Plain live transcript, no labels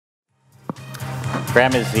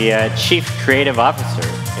Graeme is the Chief Creative Officer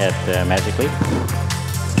at Magic Leap.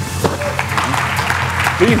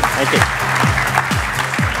 Thank you.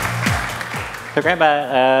 So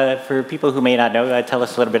Graeme, for people who may not know, tell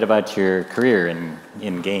us a little bit about your career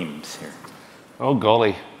in games here. Oh,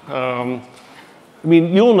 golly. I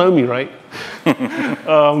mean, you all know me, right?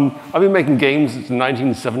 I've been making games since the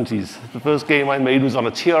 1970s. The first game I made was on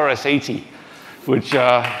a TRS-80, which,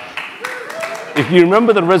 if you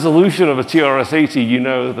remember the resolution of a TRS-80, you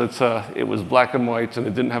know that it was black and white and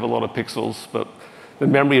it didn't have a lot of pixels, but the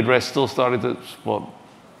memory address still started at, what,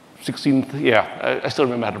 16th? Yeah, I still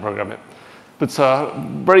remember how to program it. But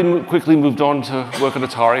very quickly moved on to work at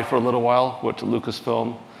Atari for a little while, worked at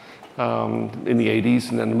Lucasfilm in the 80s,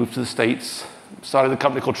 and then moved to the States. Started a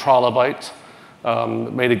company called Trilobyte,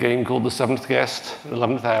 made a game called The Seventh Guest,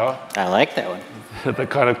 11th Hour. I like that one. That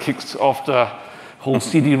kind of kicks off the whole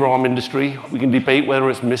CD-ROM industry. We can debate whether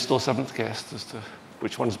it's Myst or Seventh Guest as to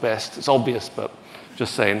which one's best. It's obvious, but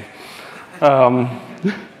just saying.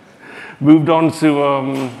 Moved on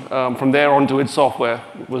to, from there on to id Software,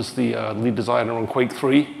 was the lead designer on Quake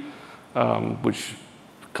 3, which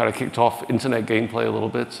kind of kicked off internet gameplay a little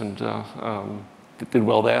bit and did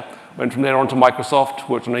well there. Went from there on to Microsoft,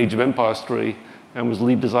 worked on Age of Empires 3, and was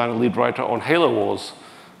lead designer, lead writer on Halo Wars,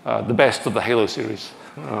 the best of the Halo series.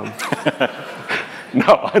 No,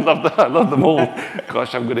 I love them all.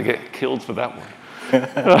 Gosh, I'm going to get killed for that one.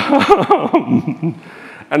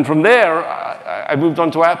 And from there, I moved on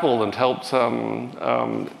to Apple and helped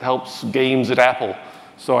games at Apple.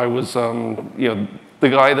 So I was the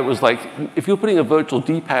guy that was like, if you're putting a virtual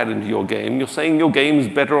D-pad into your game, you're saying your game is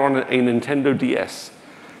better on a Nintendo DS.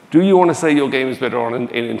 Do you want to say your game is better on a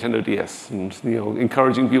Nintendo DS? And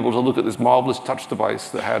encouraging people to look at this marvelous touch device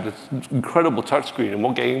that had this incredible touchscreen and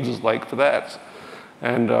what games is like for that.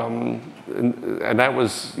 And that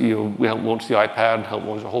was, we helped launch the iPad, helped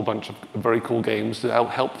launch a whole bunch of very cool games to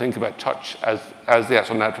help think about touch as the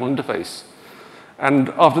actual natural interface. And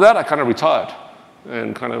after that, I kind of retired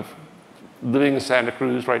and kind of living in Santa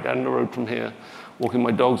Cruz, right down the road from here, walking my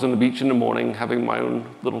dogs on the beach in the morning, having my own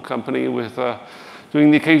little company with doing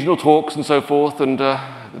the occasional talks and so forth, and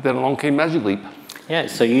then along came Magic Leap. Yeah,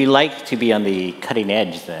 so you like to be on the cutting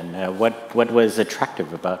edge then. What was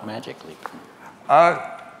attractive about Magic Leap?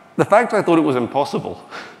 The fact I thought it was impossible.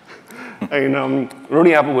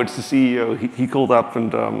 Ronnie Applewhite, the CEO, he called up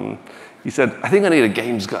and he said, I think I need a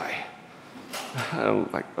games guy. I'm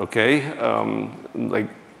like, okay, like,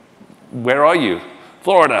 where are you?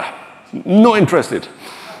 Florida. Not interested.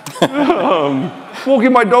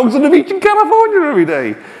 Walking my dogs on the beach in California every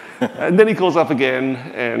day. And then he calls up again,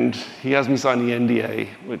 and he has me sign the NDA,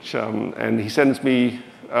 and he sends me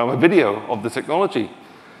a video of the technology.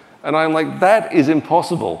 And I'm like, that is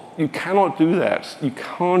impossible. You cannot do that. You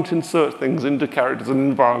can't insert things into characters and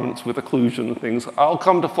environments with occlusion and things. I'll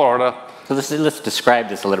come to Florida. So let's describe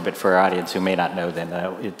this a little bit for our audience who may not know then.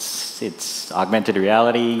 It's augmented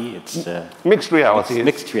reality, it's... mixed reality.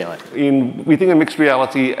 Mixed reality. We think of mixed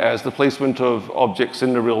reality as the placement of objects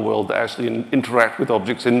in the real world that actually interact with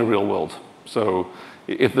objects in the real world. So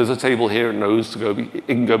if there's a table here, it knows it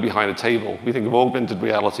can go behind a table. We think of augmented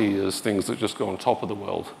reality as things that just go on top of the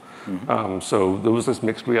world. Mm-hmm. So there was this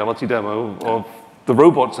mixed reality demo of the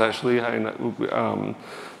robots, actually,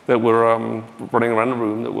 that were running around the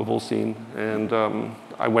room that we've all seen. And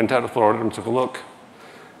I went out to Florida and took a look.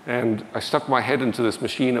 And I stuck my head into this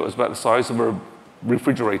machine that was about the size of a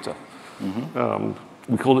refrigerator.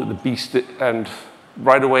 Mm-hmm. We called it the Beast. And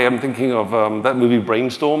right away, I'm thinking of that movie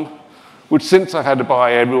Brainstorm, which since I've had to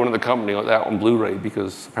buy everyone in the company got that on Blu-ray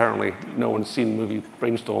because apparently no one's seen the movie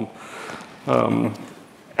Brainstorm.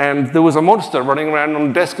 And there was a monster running around on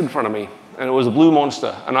a desk in front of me, and it was a blue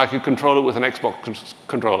monster, and I could control it with an Xbox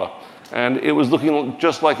controller. And it was looking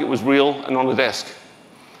just like it was real and on the desk.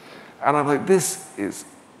 And I'm like,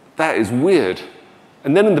 that is weird.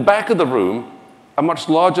 And then in the back of the room, a much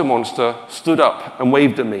larger monster stood up and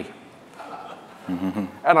waved at me. Mm-hmm.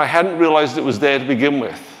 And I hadn't realized it was there to begin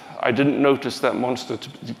with. I didn't notice that monster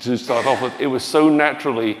to start off with. It was so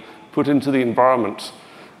naturally put into the environment.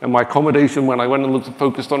 And my accommodation, when I went and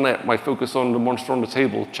focused on that, my focus on the monster on the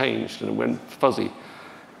table changed, and it went fuzzy.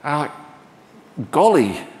 And I'm like,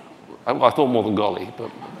 golly. I thought more than golly,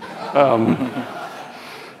 but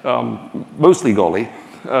mostly golly.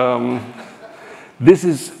 This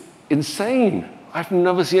is insane. I've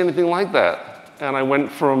never seen anything like that. And I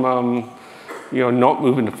went from not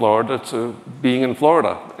moving to Florida to being in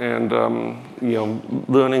Florida and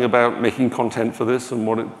learning about making content for this and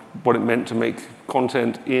what it meant to make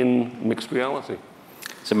content in mixed reality.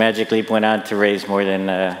 So Magic Leap went on to raise more than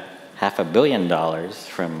 $500 million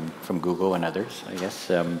from Google and others, I guess.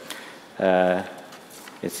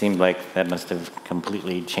 It seemed like that must have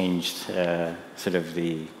completely changed sort of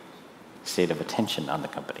the state of attention on the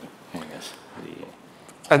company, I guess.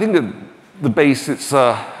 I think that the base, it's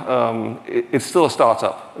still a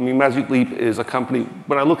startup. I mean, Magic Leap is a company.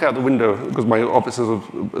 When I look out the window, because my office is a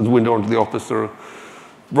window onto the office, there are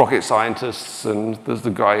rocket scientists, and there's the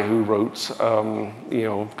guy who wrote,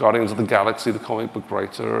 Guardians of the Galaxy, the comic book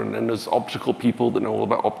writer, and then there's optical people that know all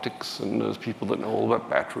about optics, and there's people that know all about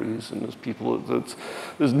batteries, and there's people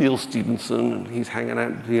there's Neil Stevenson, and he's hanging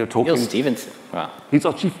out, talking. Neil Stevenson, wow. He's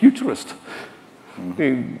our chief futurist.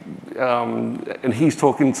 And he's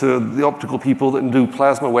talking to the optical people that can do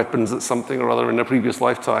plasma weapons at something or other in a previous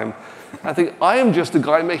lifetime. I think, I am just a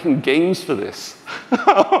guy making games for this.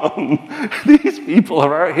 These people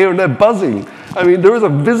are out here and they're buzzing. I mean, there is a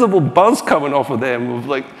visible buzz coming off of them of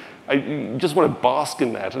like, you just want to bask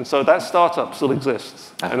in that. And so that startup still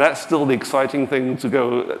exists. And that's still the exciting thing to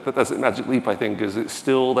go, that's at Magic Leap, I think, is it's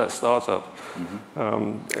still that startup.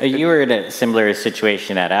 You were in a similar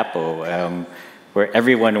situation at Apple, where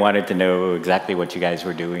everyone wanted to know exactly what you guys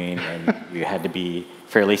were doing, and you had to be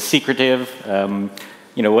fairly secretive.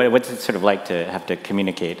 What's it sort of like to have to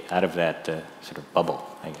communicate out of that sort of bubble,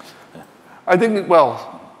 I guess? I think,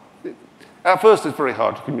 well, at first it's very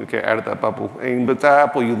hard to communicate out of that bubble. But at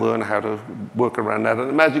Apple, you learn how to work around that. And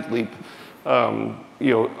at Magic Leap,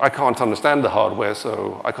 I can't understand the hardware,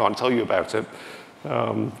 so I can't tell you about it.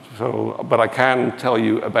 But I can tell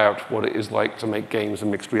you about what it is like to make games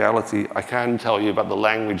in mixed reality. I can tell you about the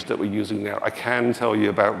language that we're using now. I can tell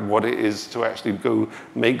you about what it is to actually go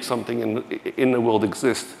make something in the world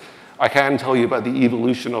exist. I can tell you about the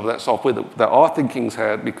evolution of that software that our thinking's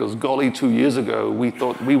had, because golly, 2 years ago, we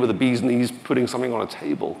thought we were the bee's knees putting something on a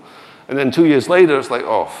table. And then 2 years later, it's like,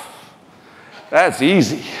 oh, that's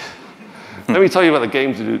easy. Let me tell you about the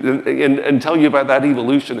games to do, and tell you about that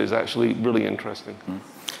evolution is actually really interesting.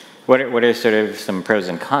 What are sort of some pros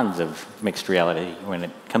and cons of mixed reality when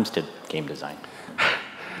it comes to game design?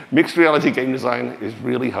 Mixed reality game design is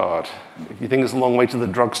really hard. If you think it's a long way to the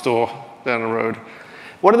drugstore down the road.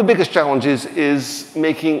 One of the biggest challenges is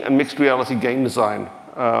making a mixed reality game design,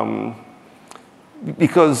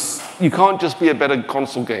 because you can't just be a better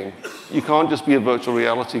console game. You can't just be a virtual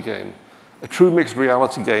reality game. A true mixed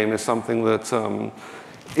reality game is something that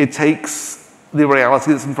it takes the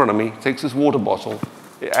reality that's in front of me, takes this water bottle,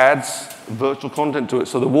 it adds virtual content to it,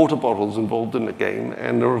 so the water bottle's involved in the game,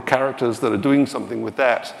 and there are characters that are doing something with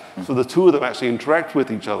that. So the two of them actually interact with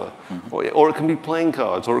each other. Or it can be playing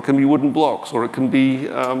cards, or it can be wooden blocks, or it can be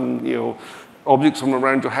objects from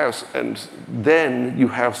around your house, and then you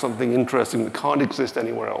have something interesting that can't exist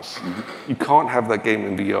anywhere else. You can't have that game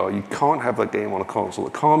in VR. You can't have that game on a console.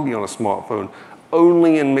 It can't be on a smartphone.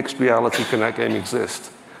 Only in mixed reality can that game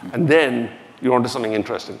exist. And then you're onto something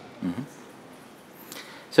interesting.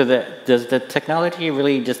 So does the technology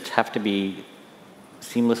really just have to be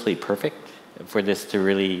seamlessly perfect for this to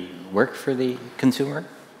really work for the consumer?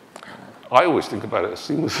 I always think about it as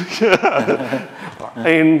seamlessly.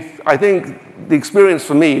 And I think the experience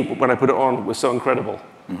for me when I put it on was so incredible.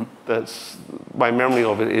 That's my memory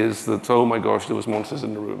of it is that, oh my gosh, there was monsters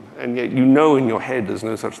in the room. And yet you know in your head there's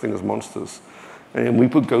no such thing as monsters. And we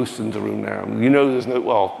put ghosts into the room now. You know there's no,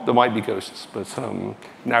 well, there might be ghosts, but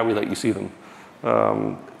now we let you see them.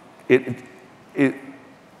 It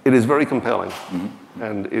is very compelling,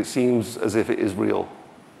 and it seems as if it is real.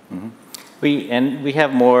 We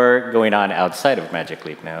have more going on outside of Magic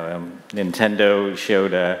Leap now. Nintendo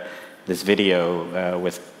showed this video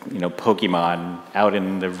with Pokemon out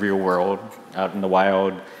in the real world, out in the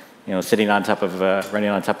wild, sitting on top of running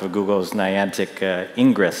on top of Google's Niantic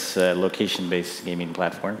Ingress location-based gaming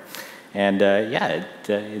platform, and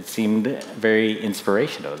it seemed very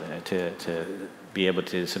inspirational to be able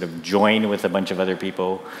to sort of join with a bunch of other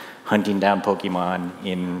people hunting down Pokemon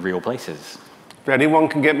in real places. If anyone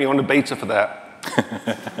can get me on a beta for that,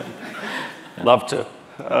 love to.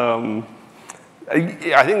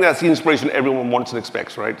 I think that's the inspiration everyone wants and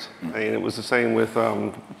expects, right? I mean, it was the same with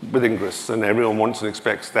Ingress, and everyone wants and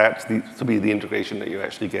expects that to be the integration that you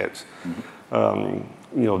actually get.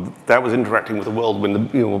 That was interacting with the world when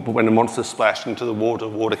when the monster splashed into the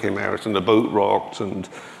water came out, and the boat rocked, and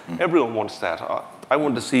everyone wants that. I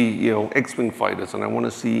want to see X-Wing fighters, and I want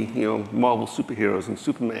to see Marvel superheroes and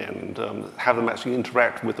Superman, and have them actually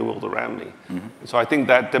interact with the world around me. So I think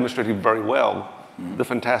that demonstrated very well the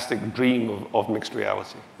fantastic dream of mixed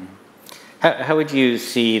reality. How would you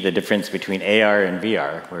see the difference between AR and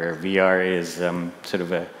VR, where VR is sort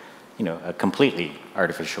of a completely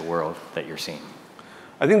artificial world that you're seeing?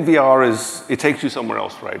 I think VR it takes you somewhere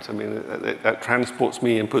else, right? I mean, that transports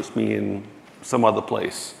me and puts me in some other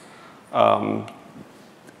place. AR,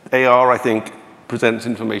 I think, presents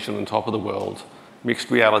information on top of the world.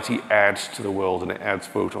 Mixed reality adds to the world, and it adds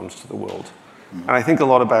photons to the world. Mm-hmm. And I think a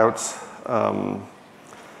lot about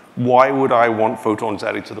why would I want photons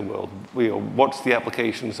added to the world? What's the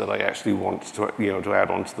applications that I actually want to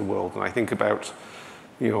add onto the world? And I think about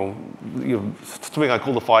something I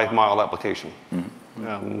call the 5-mile application. Mm-hmm.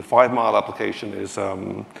 The 5-mile application is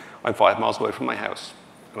I'm 5 miles away from my house,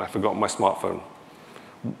 and I forgot my smartphone.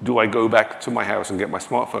 Do I go back to my house and get my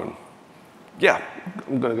smartphone? Yeah,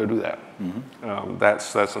 I'm going to go do that. Mm-hmm. That's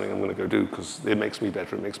something I'm going to go do because it makes me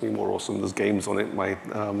better. It makes me more awesome. There's games on it.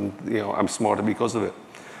 I'm smarter because of it.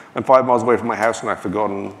 I'm 5 miles away from my house, and I've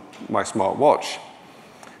forgotten my smartwatch.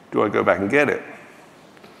 Do I go back and get it?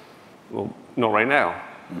 Well, not right now.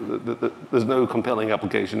 There's no compelling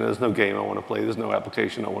application. There's no game I want to play. There's no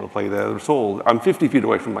application I want to play there at all. I'm 50 feet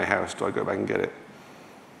away from my house. Do I go back and get it?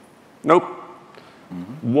 Nope.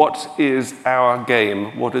 Mm-hmm. What is our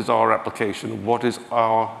game? What is our application? What is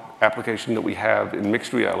our application that we have in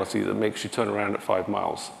mixed reality that makes you turn around at 5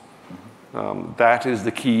 miles? Mm-hmm. That is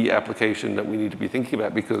the key application that we need to be thinking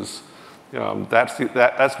about because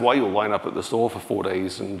that's why you'll line up at the store for 4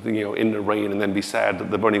 days and in the rain and then be sad that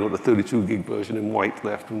they've only got the 32 gig version in white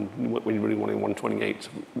left when you really want a 128.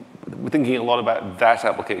 We're thinking a lot about that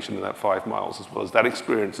application in that 5 miles as well as that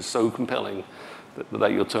experience is so compelling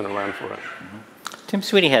that you'll turn around for it. Mm-hmm. Tim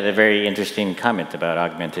Sweeney had a very interesting comment about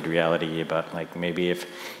augmented reality, about like maybe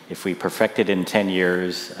if we perfect it in 10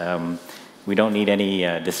 years, we don't need any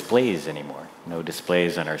displays anymore. No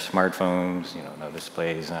displays on our smartphones, no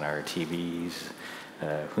displays on our TVs.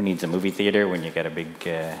 Who needs a movie theater when you got a big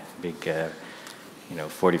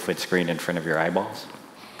 40-foot screen in front of your eyeballs?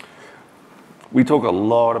 We talk a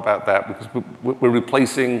lot about that because we're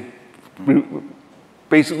replacing,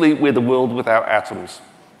 basically we're the world without atoms.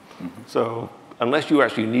 Mm-hmm. So unless you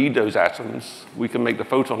actually need those atoms, we can make the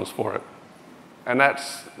photons for it. And that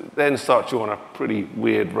then starts you on a pretty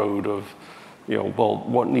weird road of, well,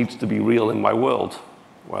 what needs to be real in my world?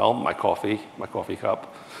 Well, my coffee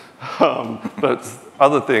cup. But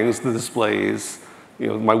other things, the displays,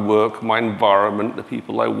 my work, my environment, the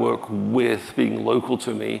people I work with being local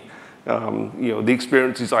to me, the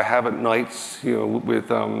experiences I have at nights, with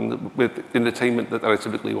entertainment that I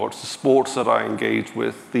typically watch, the sports that I engage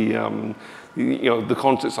with, the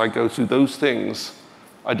concerts I go to, those things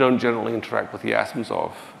I don't generally interact with the atoms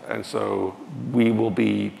of. And so we will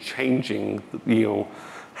be changing,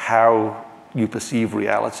 how you perceive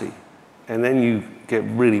reality. And then you get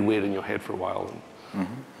really weird in your head for a while. Mm-hmm.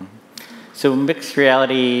 Mm-hmm. So mixed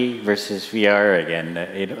reality versus VR again,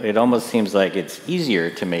 it almost seems like it's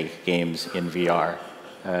easier to make games in VR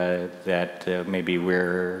that maybe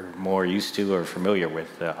we're more used to or familiar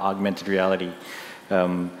with. Augmented reality,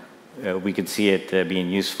 we could see it being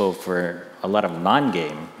useful for a lot of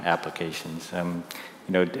non-game applications.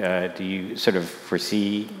 Do you sort of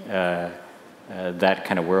foresee that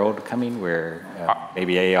kind of world coming where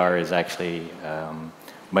maybe AR is actually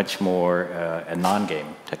much more a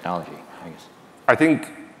non-game technology, I guess? I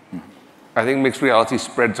think mixed reality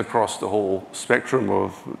spreads across the whole spectrum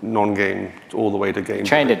of non-game all the way to game.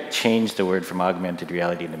 Trying to change the word from augmented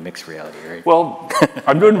reality to mixed reality, right? Well,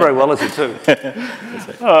 I'm doing very well at it too.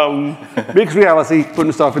 Mixed reality,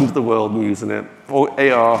 putting stuff into the world and using it, or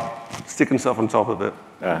AR, sticking stuff on top of it.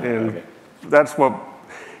 And that's what,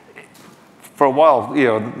 for a while,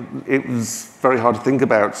 it was very hard to think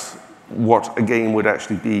about what a game would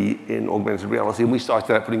actually be in augmented reality. And we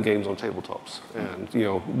started out putting games on tabletops and,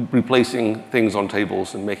 replacing things on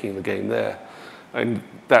tables and making the game there. And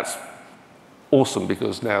that's awesome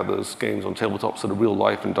because now there's games on tabletops that are real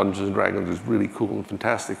life and Dungeons & Dragons is really cool and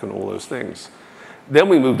fantastic and all those things. Then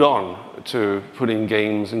we moved on to putting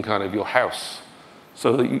games in kind of your house.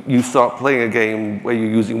 So that you start playing a game where you're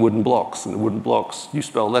using wooden blocks, and the wooden blocks you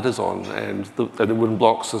spell letters on, and the wooden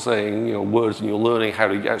blocks are saying words, and you're learning how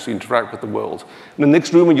to actually interact with the world. In the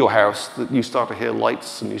next room in your house, you start to hear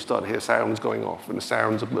lights, and you start to hear sounds going off, and the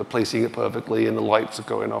sounds are placing it perfectly, and the lights are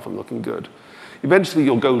going off and looking good. Eventually,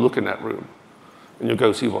 you'll go look in that room, and you'll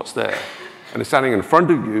go see what's there. And standing in front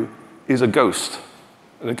of you is a ghost,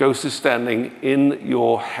 and the ghost is standing in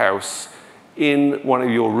your house, in one of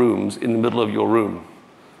your rooms, in the middle of your room.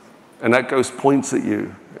 And that ghost points at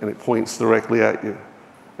you, and it points directly at you,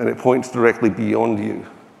 and it points directly beyond you.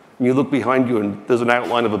 And you look behind you, and there's an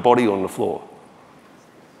outline of a body on the floor.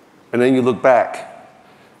 And then you look back,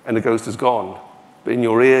 and the ghost is gone. But in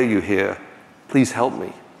your ear, you hear, "Please help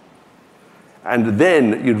me." And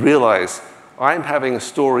then you'd realize, I'm having a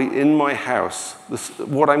story in my house.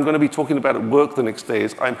 What I'm going to be talking about at work the next day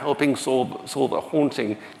is I'm helping solve a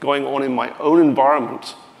haunting going on in my own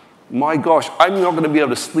environment. My gosh, I'm not going to be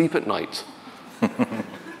able to sleep at night.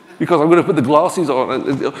 Because I'm going to put the glasses on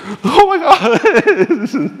and oh my God,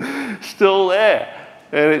 it's still there.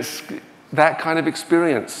 And it's, that kind of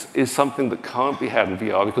experience is something that can't be had in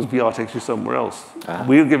VR because VR takes you somewhere else.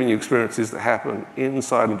 We're giving you experiences that happen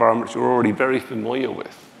inside environments you're already very familiar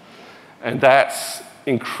with. And that's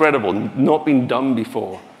incredible, not been done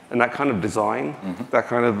before. And that kind of design, that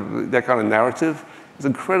kind of narrative is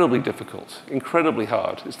incredibly difficult, incredibly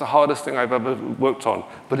hard. It's the hardest thing I've ever worked on,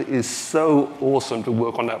 but it is so awesome to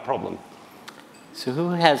work on that problem. So who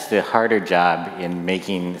has the harder job in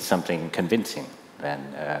making something convincing than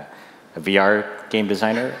a VR game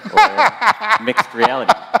designer or a mixed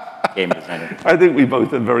reality game designer? I think we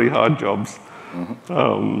both have very hard jobs.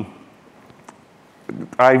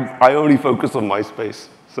 I only focus on my space.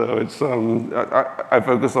 So it's, I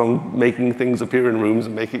focus on making things appear in rooms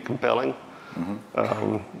and make it compelling.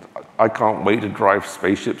 I can't wait to drive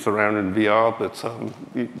spaceships around in VR, but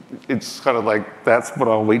it's kind of like, that's what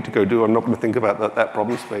I'll wait to go do. I'm not going to think about that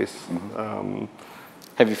problem space.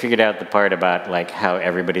 Have you figured out the part about like how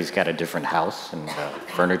everybody's got a different house and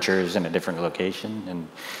furniture's in a different location,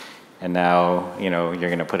 and now you're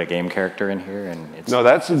going to put a game character in here and it's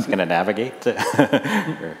going to navigate?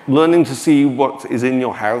 Learning to see what is in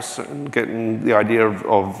your house and getting the idea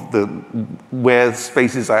of where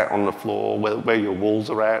space is at on the floor, where your walls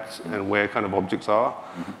are at, and where kind of objects are.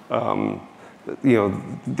 The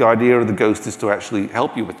idea of the ghost is to actually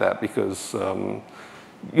help you with that because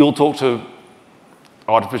you'll talk to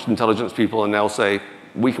artificial intelligence people and they'll say,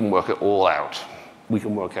 we can work it all out. We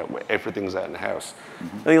can work out where everything's at in the house.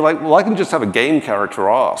 And you're like, well, I can just have a game character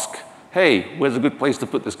ask, hey, where's a good place to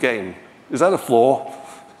put this game? Is that a floor?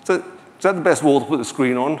 Is that the best wall to put the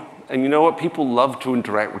screen on? And you know what? People love to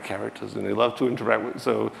interact with characters, and they love to interact with,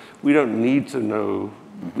 so we don't need to know,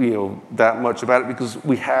 that much about it because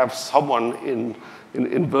we have someone in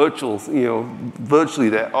virtual, virtually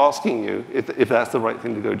they're asking you if that's the right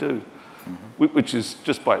thing to go do, which is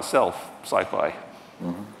just by itself sci-fi.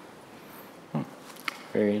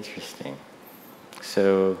 Very interesting.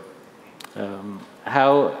 So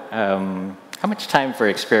how much time for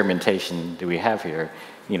experimentation do we have here?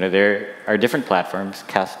 There are different platforms.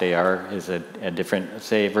 Cast AR is a different,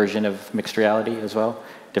 say, version of mixed reality as well.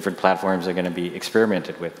 Different platforms are going to be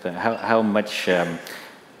experimented with. How much of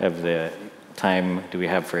the time do we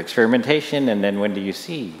have for experimentation, and then when do you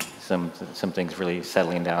see some things really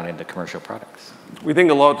settling down into commercial products? We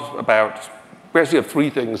think a lot about. We actually have three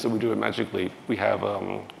things that we do at Magic Leap. We have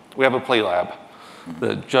a play lab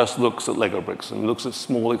that just looks at Lego bricks and looks at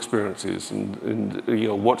small experiences and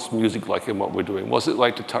what's music like in what we're doing. What's it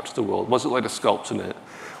like to touch the world? What's it like to sculpt in it?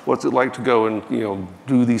 What's it like to go and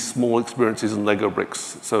do these small experiences in Lego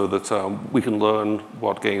bricks so that we can learn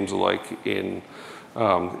what games are like in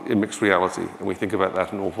mixed reality? And we think about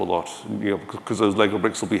that an awful lot, because those Lego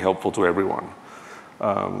bricks will be helpful to everyone.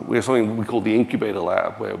 We have something we call the Incubation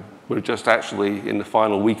Lab, where we're just actually in the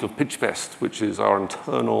final week of Pitch Fest, which is our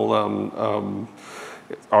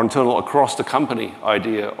internal across the company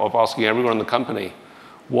idea of asking everyone in the company,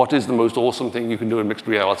 what is the most awesome thing you can do in mixed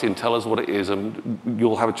reality, and tell us what it is, and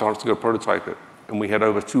you'll have a chance to go prototype it. And we had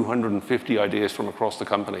over 250 ideas from across the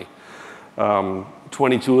company.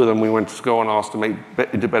 22 of them we went to go and ask to make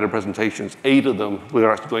into better presentations. 8 of them we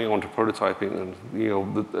are actually going on to prototyping, and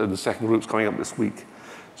the second group's coming up this week.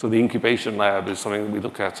 So the Incubation Lab is something that we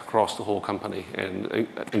look at across the whole company and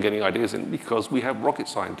getting ideas in, because we have rocket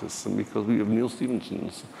scientists and because we have Neil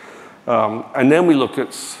Stephensons. And then we look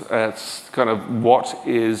at kind of what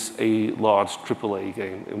is a large AAA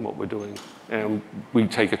game in what we're doing. And we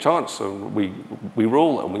take a chance, and we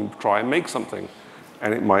roll and we try and make something.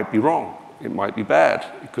 And it might be wrong. It might be bad.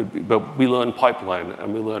 It could be, but we learn pipeline,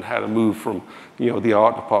 and we learn how to move from the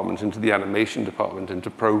art department into the animation department, into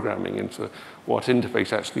programming, into what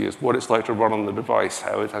interface actually is, what it's like to run on the device,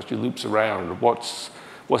 how it actually loops around, what's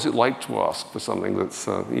it like to ask for something that's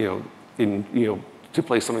to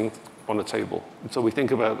play something on the table. And so we think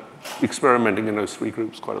about experimenting in those three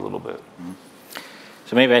groups quite a little bit.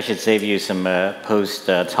 So maybe I should save you some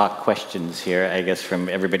post-talk questions here, I guess, from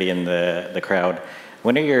everybody in the crowd.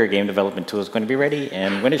 When are your game development tools going to be ready,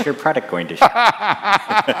 and when is your product going to ship?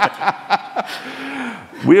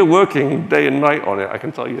 We're working day and night on it, I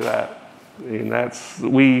can tell you that.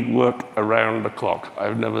 We work around the clock.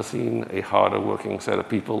 I've never seen a harder working set of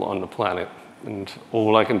people on the planet. And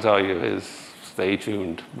all I can tell you is stay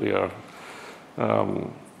tuned.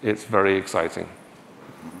 It's very exciting.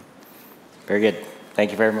 Very good. Thank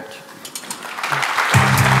you very much.